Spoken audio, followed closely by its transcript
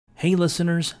Hey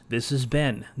listeners, this is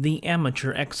Ben, the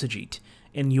Amateur Exegete,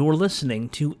 and you're listening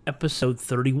to episode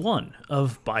 31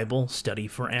 of Bible Study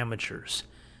for Amateurs.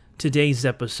 Today's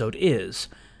episode is,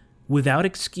 Without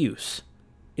Excuse,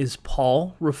 is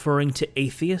Paul referring to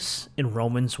atheists in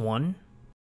Romans 1?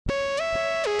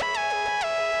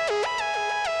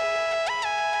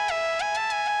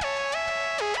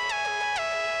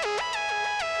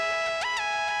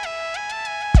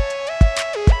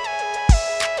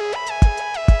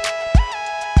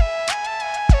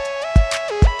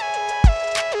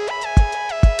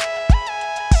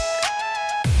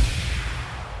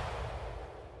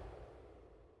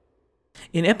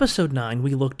 In episode 9,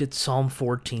 we looked at Psalm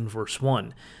 14, verse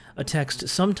 1, a text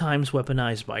sometimes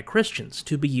weaponized by Christians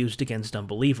to be used against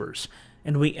unbelievers,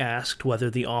 and we asked whether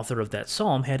the author of that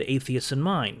psalm had atheists in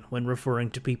mind when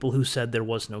referring to people who said there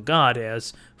was no God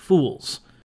as fools.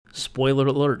 Spoiler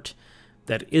alert,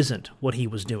 that isn't what he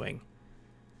was doing.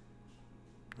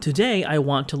 Today, I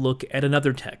want to look at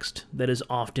another text that is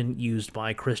often used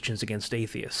by Christians against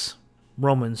atheists,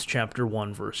 Romans chapter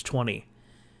 1, verse 20.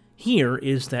 Here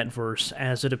is that verse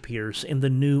as it appears in the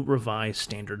New Revised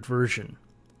Standard Version.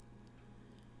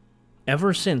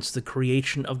 Ever since the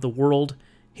creation of the world,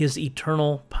 his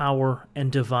eternal power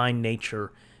and divine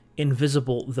nature,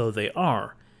 invisible though they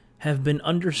are, have been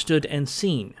understood and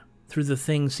seen through the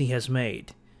things he has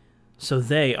made, so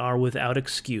they are without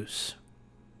excuse.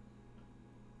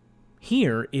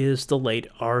 Here is the late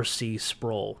R.C.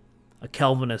 Sproul, a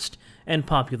Calvinist and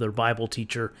popular Bible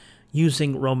teacher,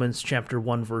 using Romans chapter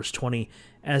 1 verse 20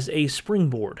 as a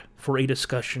springboard for a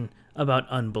discussion about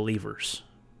unbelievers.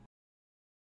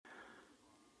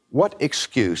 What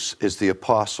excuse is the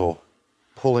apostle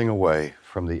pulling away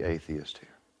from the atheist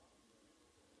here?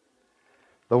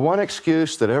 The one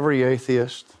excuse that every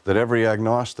atheist, that every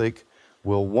agnostic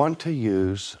will want to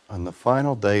use on the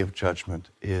final day of judgment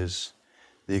is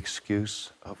the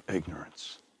excuse of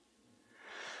ignorance.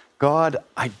 God,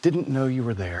 I didn't know you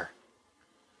were there.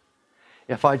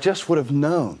 If I just would have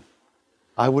known,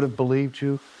 I would have believed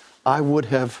you, I would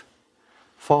have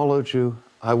followed you,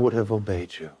 I would have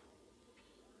obeyed you.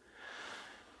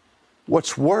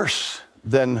 What's worse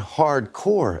than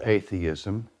hardcore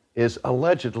atheism is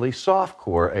allegedly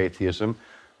softcore atheism,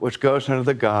 which goes under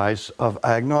the guise of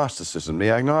agnosticism.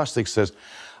 The agnostic says,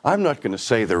 I'm not going to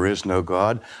say there is no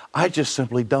God, I just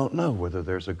simply don't know whether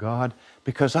there's a God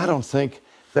because I don't think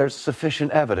there's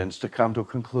sufficient evidence to come to a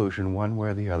conclusion one way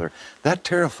or the other. That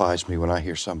terrifies me when I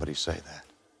hear somebody say that.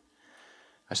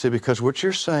 I say, because what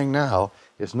you're saying now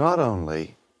is not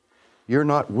only you're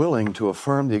not willing to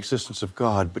affirm the existence of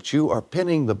God, but you are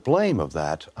pinning the blame of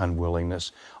that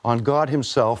unwillingness on God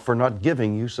himself for not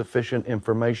giving you sufficient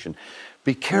information.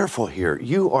 Be careful here.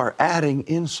 You are adding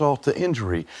insult to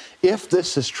injury. If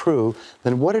this is true,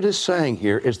 then what it is saying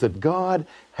here is that God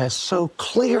has so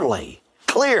clearly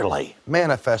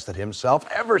manifested himself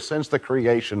ever since the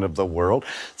creation of the world,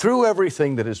 through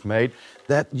everything that is made,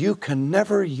 that you can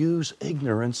never use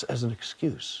ignorance as an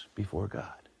excuse before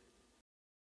God.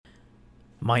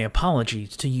 My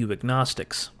apologies to you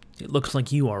agnostics. It looks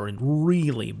like you are in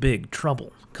really big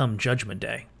trouble come Judgment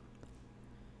Day.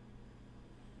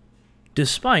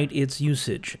 Despite its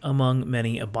usage among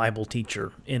many a Bible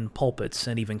teacher in pulpits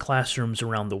and even classrooms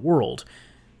around the world,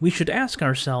 we should ask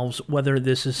ourselves whether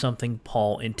this is something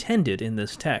Paul intended in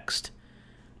this text.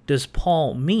 Does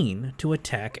Paul mean to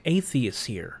attack atheists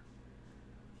here?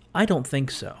 I don't think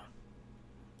so.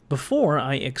 Before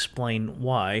I explain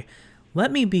why,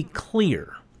 let me be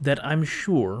clear that I'm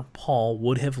sure Paul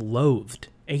would have loathed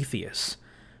atheists,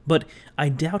 but I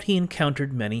doubt he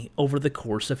encountered many over the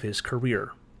course of his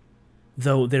career.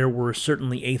 Though there were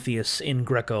certainly atheists in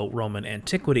Greco-Roman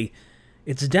antiquity,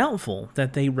 it's doubtful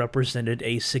that they represented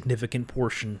a significant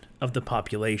portion of the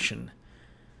population.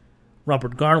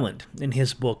 Robert Garland, in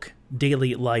his book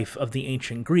Daily Life of the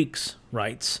Ancient Greeks,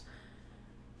 writes,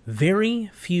 "Very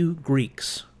few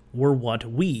Greeks were what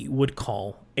we would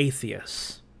call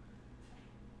atheists."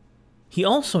 He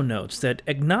also notes that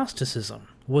agnosticism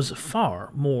was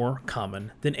far more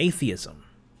common than atheism.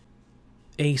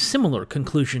 A similar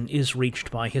conclusion is reached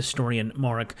by historian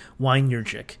Marek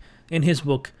Weinierczyk in his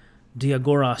book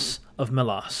Diagoras of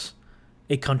Melos,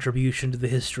 a contribution to the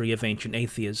history of ancient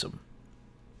atheism.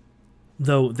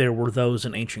 Though there were those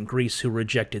in ancient Greece who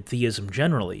rejected theism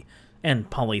generally, and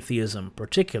polytheism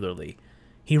particularly,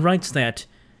 he writes that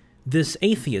this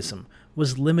atheism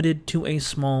was limited to a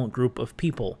small group of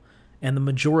people, and the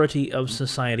majority of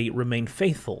society remained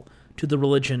faithful to the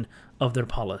religion of their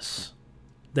polis,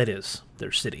 that is,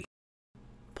 their city.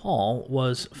 Paul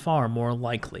was far more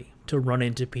likely to run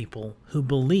into people who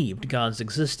believed gods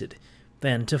existed,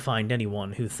 than to find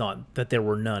anyone who thought that there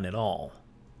were none at all.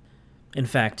 In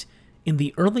fact, in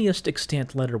the earliest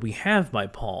extant letter we have by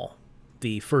Paul,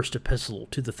 the first epistle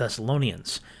to the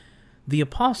Thessalonians, the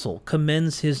apostle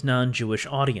commends his non-Jewish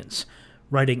audience,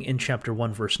 writing in chapter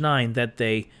 1 verse 9 that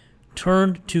they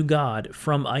turned to God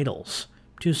from idols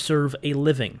to serve a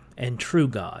living and true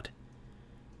God.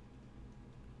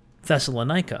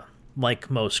 Thessalonica,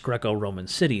 like most Greco-Roman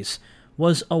cities,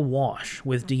 was awash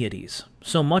with deities,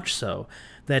 so much so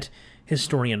that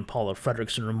historian Paula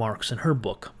Fredrickson remarks in her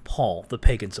book, Paul, the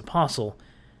Pagan's Apostle,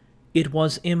 it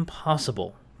was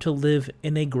impossible to live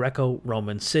in a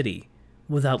Greco-Roman city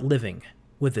without living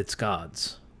with its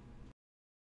gods.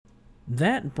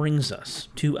 That brings us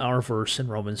to our verse in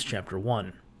Romans chapter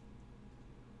 1.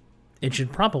 It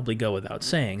should probably go without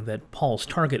saying that Paul's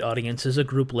target audience is a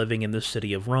group living in the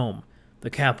city of Rome, the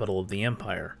capital of the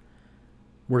empire.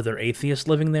 Were there atheists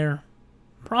living there?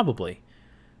 Probably.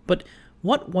 But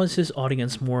what was his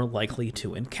audience more likely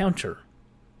to encounter?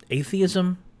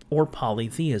 Atheism or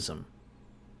polytheism?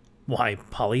 Why,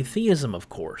 polytheism, of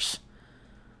course.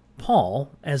 Paul,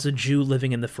 as a Jew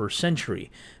living in the first century,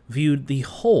 viewed the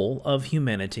whole of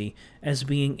humanity as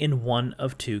being in one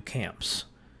of two camps: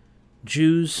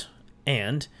 Jews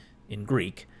and, in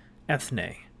Greek,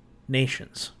 ethne,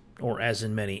 nations, or as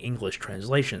in many English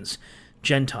translations,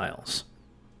 Gentiles.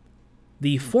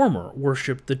 The former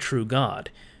worshipped the true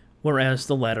God, whereas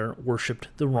the latter worshipped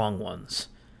the wrong ones.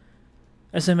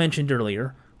 As I mentioned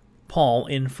earlier, Paul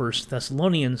in 1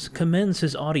 Thessalonians commends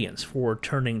his audience for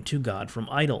turning to God from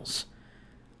idols.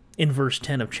 In verse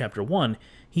 10 of chapter 1,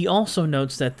 he also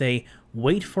notes that they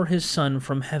wait for his Son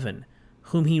from heaven,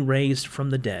 whom he raised from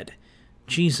the dead,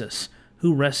 Jesus,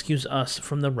 who rescues us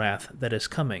from the wrath that is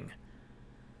coming.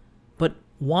 But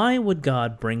why would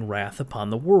God bring wrath upon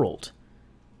the world?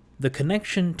 The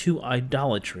connection to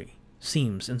idolatry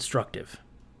seems instructive.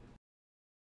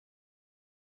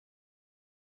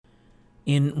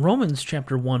 In Romans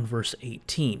chapter 1 verse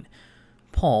 18,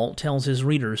 Paul tells his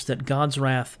readers that God's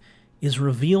wrath is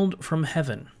revealed from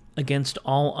heaven against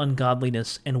all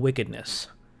ungodliness and wickedness.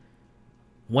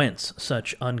 Whence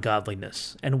such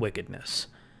ungodliness and wickedness?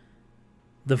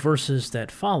 The verses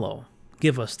that follow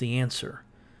give us the answer.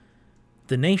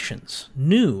 The nations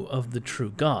knew of the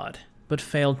true God, but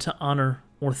failed to honor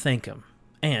or thank him.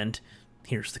 And,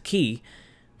 here's the key,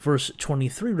 verse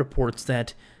 23 reports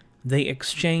that they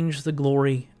exchanged the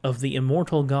glory of the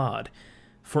immortal God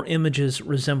for images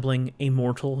resembling a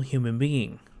mortal human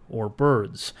being, or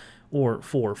birds, or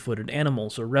four-footed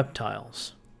animals or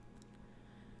reptiles.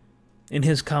 In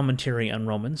his commentary on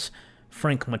Romans,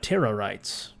 Frank Matera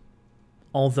writes,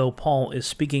 although Paul is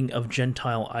speaking of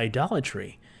Gentile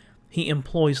idolatry, he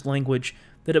employs language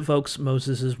that evokes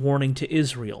Moses' warning to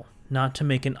Israel not to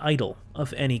make an idol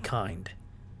of any kind.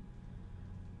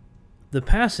 The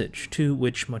passage to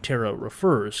which Matera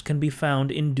refers can be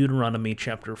found in Deuteronomy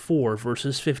chapter 4,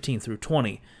 verses 15 through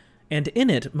 20, and in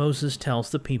it Moses tells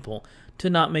the people to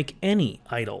not make any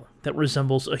idol that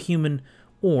resembles a human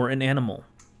or an animal.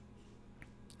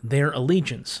 Their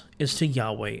allegiance is to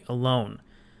Yahweh alone,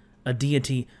 a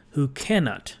deity who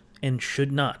cannot and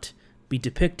should not be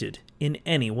depicted in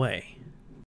any way.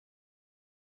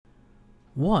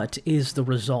 What is the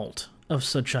result of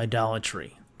such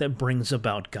idolatry that brings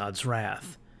about God's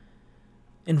wrath?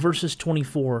 In verses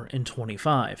 24 and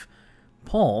 25,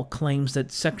 Paul claims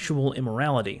that sexual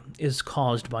immorality is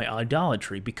caused by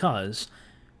idolatry because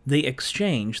they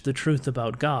exchanged the truth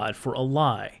about God for a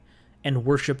lie and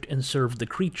worshipped and served the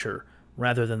creature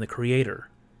rather than the Creator.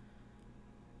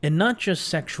 And not just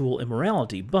sexual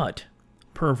immorality, but,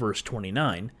 per verse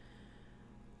 29,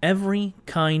 every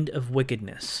kind of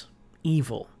wickedness,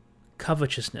 evil,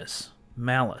 covetousness,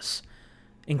 malice,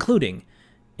 including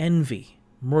envy,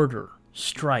 murder,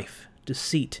 strife,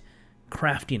 deceit,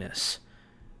 craftiness,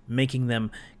 making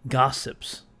them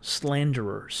gossips,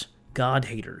 slanderers,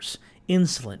 God-haters,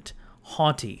 insolent,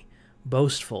 haughty,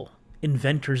 boastful,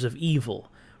 inventors of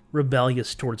evil,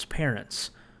 rebellious towards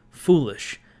parents,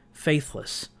 foolish,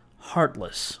 faithless,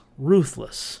 heartless,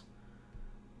 ruthless.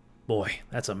 Boy,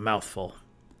 that's a mouthful.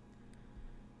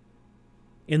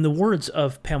 In the words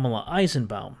of Pamela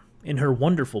Eisenbaum, in her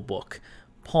wonderful book,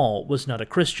 Paul Was Not a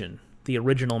Christian, the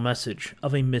original message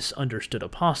of a misunderstood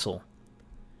apostle,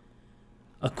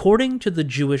 according to the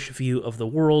Jewish view of the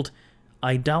world,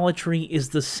 idolatry is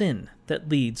the sin that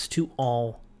leads to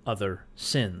all other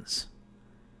sins.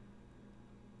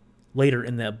 Later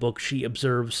in that book, she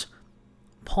observes,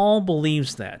 Paul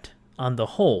believes that, on the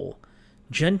whole,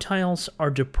 Gentiles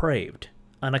are depraved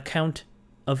on account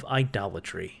of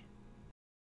idolatry.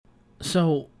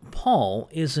 So, Paul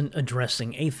isn't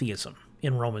addressing atheism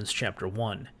in Romans chapter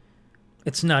 1.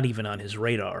 It's not even on his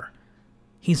radar.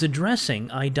 He's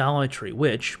addressing idolatry,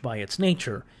 which, by its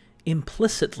nature,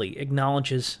 implicitly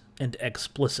acknowledges and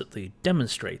explicitly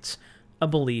demonstrates a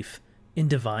belief in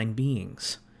divine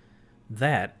beings.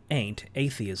 That ain't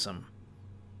atheism.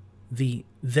 The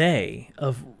they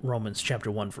of Romans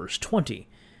chapter 1 verse 20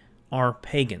 are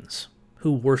pagans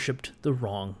who worshipped the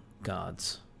wrong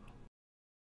gods.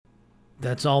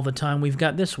 That's all the time we've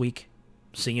got this week.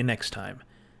 See you next time.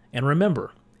 And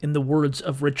remember, in the words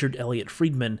of Richard Elliott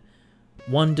Friedman,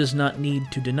 one does not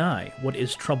need to deny what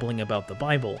is troubling about the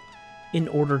Bible in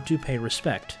order to pay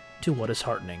respect to what is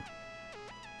heartening.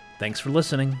 Thanks for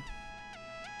listening.